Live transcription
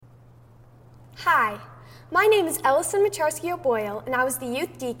Hi, my name is Ellison Macharski-O'Boyle, and I was the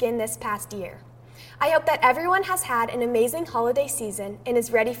youth deacon this past year. I hope that everyone has had an amazing holiday season and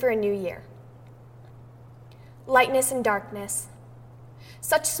is ready for a new year. Lightness and darkness.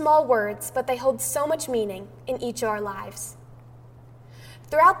 Such small words, but they hold so much meaning in each of our lives.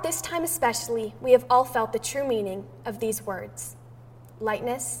 Throughout this time especially, we have all felt the true meaning of these words,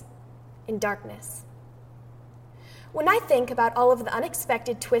 lightness and darkness. When I think about all of the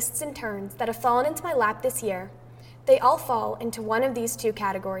unexpected twists and turns that have fallen into my lap this year, they all fall into one of these two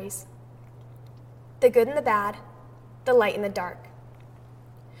categories: the good and the bad, the light and the dark.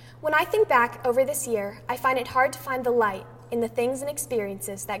 When I think back over this year, I find it hard to find the light in the things and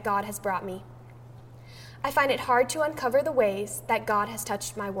experiences that God has brought me. I find it hard to uncover the ways that God has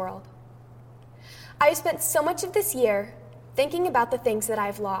touched my world. I have spent so much of this year thinking about the things that I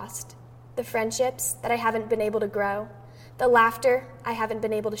have lost, the friendships that I haven't been able to grow, the laughter I haven't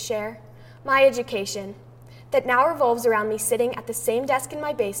been able to share, my education that now revolves around me sitting at the same desk in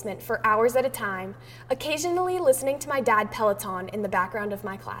my basement for hours at a time, occasionally listening to my dad Peloton in the background of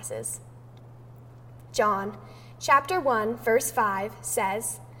my classes. John, chapter 1, verse 5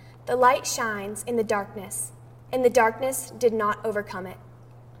 says, "The light shines in the darkness, and the darkness did not overcome it."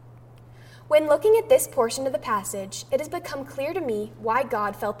 When looking at this portion of the passage, it has become clear to me why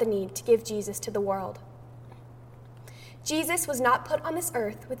God felt the need to give Jesus to the world. Jesus was not put on this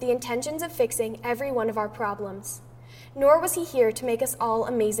earth with the intentions of fixing every one of our problems, nor was he here to make us all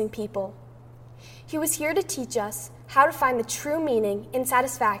amazing people. He was here to teach us how to find the true meaning and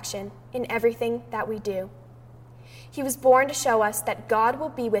satisfaction in everything that we do. He was born to show us that God will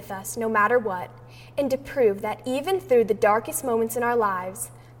be with us no matter what, and to prove that even through the darkest moments in our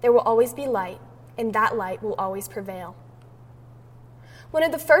lives, there will always be light, and that light will always prevail. One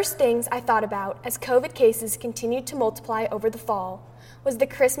of the first things I thought about as COVID cases continued to multiply over the fall was the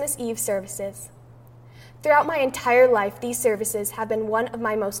Christmas Eve services. Throughout my entire life, these services have been one of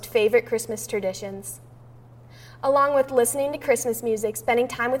my most favorite Christmas traditions. Along with listening to Christmas music, spending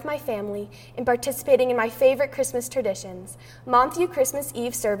time with my family, and participating in my favorite Christmas traditions, Montview Christmas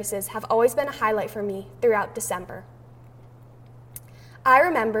Eve services have always been a highlight for me throughout December. I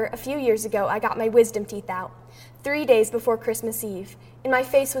remember a few years ago I got my wisdom teeth out 3 days before Christmas Eve, and my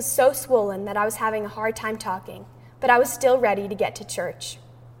face was so swollen that I was having a hard time talking, but I was still ready to get to church.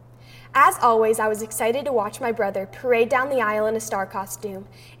 As always, I was excited to watch my brother parade down the aisle in a star costume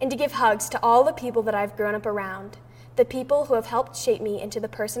and to give hugs to all the people that I've grown up around, the people who have helped shape me into the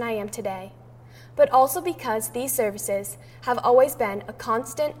person I am today, but also because these services have always been a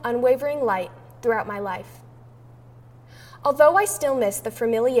constant, unwavering light throughout my life. Although I still miss the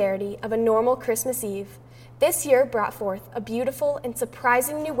familiarity of a normal Christmas Eve, this year brought forth a beautiful and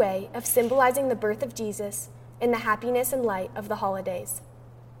surprising new way of symbolizing the birth of Jesus and the happiness and light of the holidays.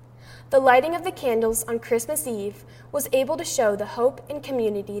 The lighting of the candles on Christmas Eve was able to show the hope and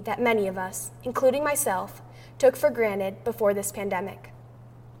community that many of us, including myself, took for granted before this pandemic.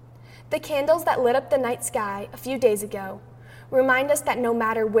 The candles that lit up the night sky a few days ago remind us that no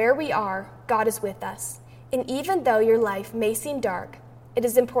matter where we are, God is with us. And even though your life may seem dark, it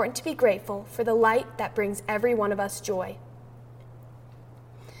is important to be grateful for the light that brings every one of us joy.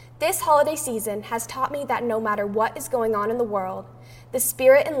 This holiday season has taught me that no matter what is going on in the world, the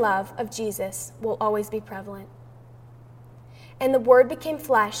spirit and love of Jesus will always be prevalent. And the Word became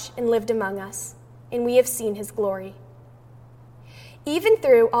flesh and lived among us, and we have seen his glory. Even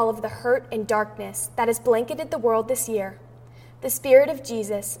through all of the hurt and darkness that has blanketed the world this year, the Spirit of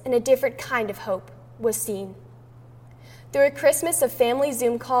Jesus and a different kind of hope was seen. Through a Christmas of family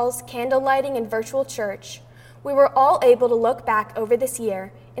Zoom calls, candle lighting, and virtual church, we were all able to look back over this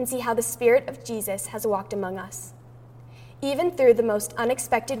year and see how the Spirit of Jesus has walked among us. Even through the most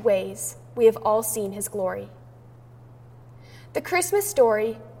unexpected ways, we have all seen his glory. The Christmas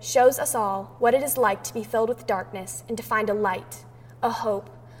story shows us all what it is like to be filled with darkness and to find a light, a hope,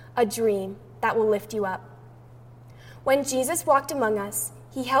 a dream that will lift you up. When Jesus walked among us,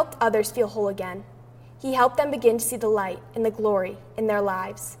 he helped others feel whole again. He helped them begin to see the light and the glory in their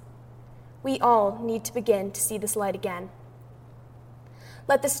lives. We all need to begin to see this light again.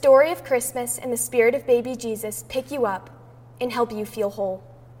 Let the story of Christmas and the spirit of baby Jesus pick you up and help you feel whole.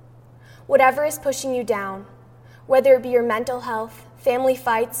 Whatever is pushing you down, whether it be your mental health, family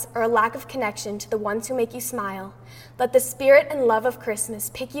fights, or a lack of connection to the ones who make you smile, let the spirit and love of Christmas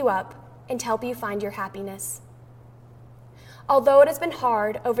pick you up and help you find your happiness. Although it has been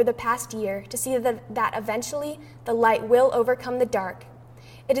hard over the past year to see that eventually the light will overcome the dark,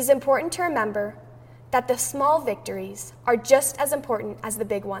 it is important to remember that the small victories are just as important as the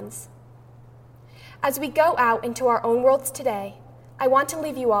big ones. As we go out into our own worlds today, I want to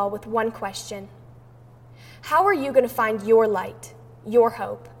leave you all with one question. How are you going to find your light, your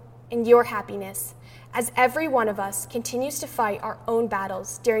hope, and your happiness as every one of us continues to fight our own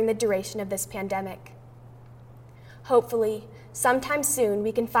battles during the duration of this pandemic? Hopefully, sometime soon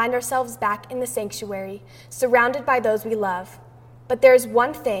we can find ourselves back in the sanctuary, surrounded by those we love. But there is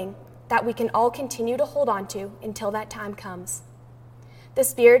one thing that we can all continue to hold on to until that time comes: the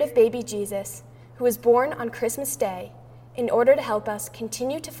spirit of baby Jesus, who was born on Christmas Day in order to help us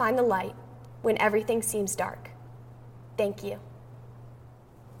continue to find the light when everything seems dark. Thank you.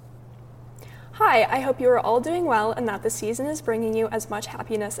 Hi, I hope you are all doing well and that the season is bringing you as much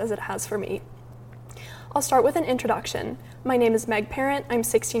happiness as it has for me. I'll start with an introduction. My name is Meg Parent, I'm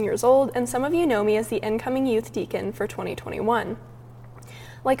 16 years old, and some of you know me as the incoming youth deacon for 2021.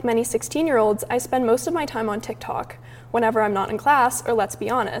 Like many 16-year-olds, I spend most of my time on TikTok, whenever I'm not in class, or let's be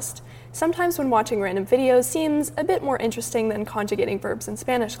honest, sometimes when watching random videos seems a bit more interesting than conjugating verbs in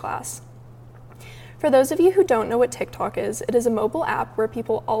Spanish class. For those of you who don't know what TikTok is, it is a mobile app where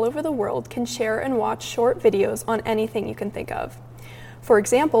people all over the world can share and watch short videos on anything you can think of. For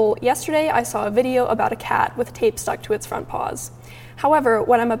example, yesterday I saw a video about a cat with tape stuck to its front paws. However,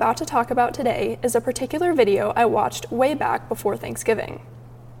 what I'm about to talk about today is a particular video I watched way back before Thanksgiving.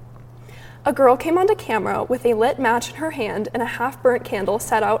 A girl came onto camera with a lit match in her hand and a half-burnt candle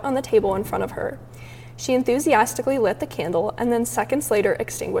set out on the table in front of her. She enthusiastically lit the candle and then seconds later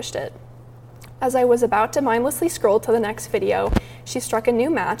extinguished it. As I was about to mindlessly scroll to the next video, she struck a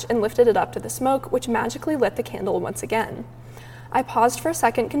new match and lifted it up to the smoke, which magically lit the candle once again. I paused for a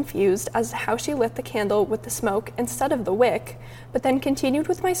second, confused as to how she lit the candle with the smoke instead of the wick, but then continued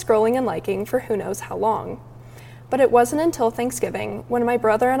with my scrolling and liking for who knows how long. But it wasn't until Thanksgiving, when my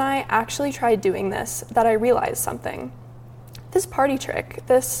brother and I actually tried doing this, that I realized something. This party trick,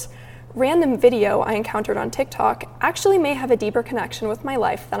 this random video I encountered on TikTok, actually may have a deeper connection with my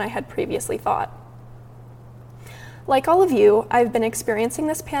life than I had previously thought. Like all of you, I've been experiencing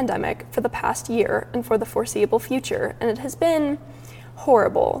this pandemic for the past year and for the foreseeable future, and it has been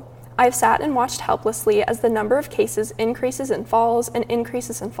horrible. I've sat and watched helplessly as the number of cases increases and falls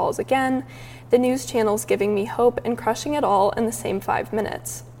again, the news channels giving me hope and crushing it all in the same 5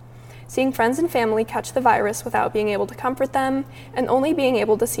 minutes. Seeing friends and family catch the virus without being able to comfort them, and only being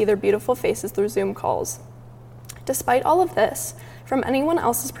able to see their beautiful faces through Zoom calls. Despite all of this, from anyone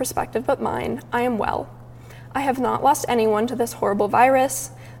else's perspective but mine, I am well. I have not lost anyone to this horrible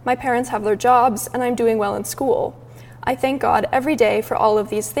virus, my parents have their jobs, and I'm doing well in school. I thank God every day for all of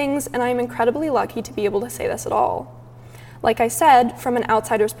these things, and I am incredibly lucky to be able to say this at all. Like I said, from an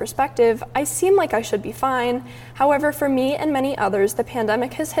outsider's perspective, I seem like I should be fine. However, for me and many others, the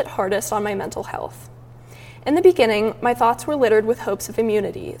pandemic has hit hardest on my mental health. In the beginning, my thoughts were littered with hopes of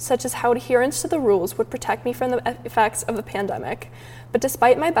immunity, such as how adherence to the rules would protect me from the effects of the pandemic. But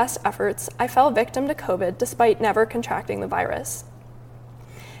despite my best efforts, I fell victim to COVID despite never contracting the virus.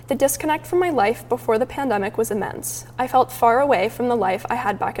 The disconnect from my life before the pandemic was immense. I felt far away from the life I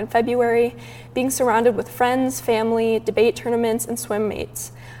had back in February, being surrounded with friends, family, debate tournaments, and swim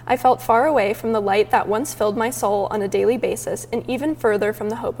mates. I felt far away from the light that once filled my soul on a daily basis, and even further from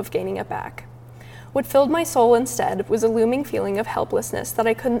the hope of gaining it back. What filled my soul instead was a looming feeling of helplessness that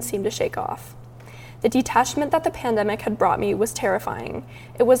I couldn't seem to shake off. The detachment that the pandemic had brought me was terrifying.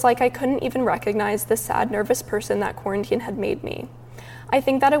 It was like I couldn't even recognize the sad, nervous person that quarantine had made me. I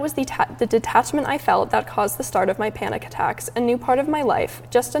think that it was the detachment I felt that caused the start of my panic attacks, a new part of my life,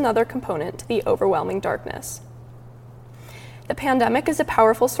 just another component to the overwhelming darkness. The pandemic is a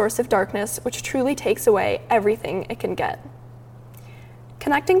powerful source of darkness which truly takes away everything it can get.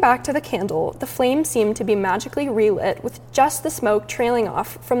 Connecting back to the candle, the flame seemed to be magically relit with just the smoke trailing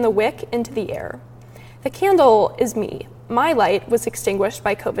off from the wick into the air. The candle is me. My light was extinguished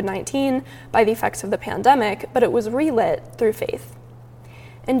by COVID-19, by the effects of the pandemic, but it was relit through faith.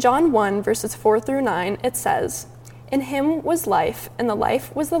 In John 1, verses 4 through 9, it says, "In him was life, and the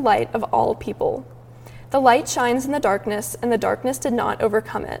life was the light of all people. The light shines in the darkness, and the darkness did not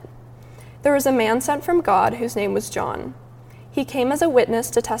overcome it. There was a man sent from God whose name was John. He came as a witness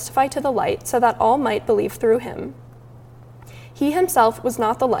to testify to the light so that all might believe through him. He himself was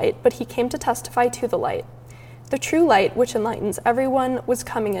not the light, but he came to testify to the light. The true light, which enlightens everyone, was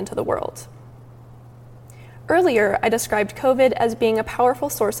coming into the world." Earlier, I described COVID as being a powerful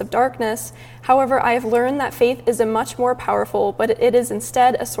source of darkness. However, I have learned that faith is a much more powerful, but it is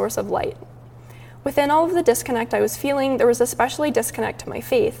instead a source of light. Within all of the disconnect I was feeling, there was especially disconnect to my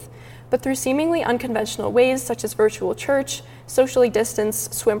faith. But through seemingly unconventional ways such as virtual church, socially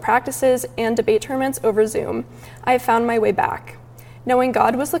distanced swim practices, and debate tournaments over Zoom, I have found my way back. Knowing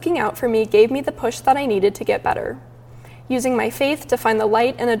God was looking out for me gave me the push that I needed to get better. Using my faith to find the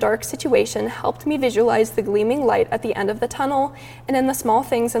light in a dark situation helped me visualize the gleaming light at the end of the tunnel and in the small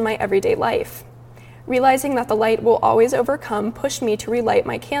things in my everyday life. Realizing that the light will always overcome pushed me to relight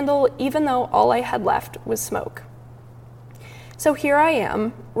my candle, even though all I had left was smoke. So here I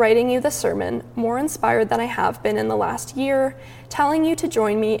am, writing you this sermon, more inspired than I have been in the last year, telling you to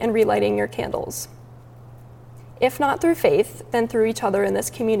join me in relighting your candles. If not through faith, then through each other in this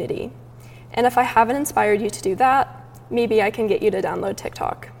community. And if I haven't inspired you to do that, maybe I can get you to download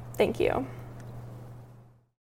TikTok. Thank you.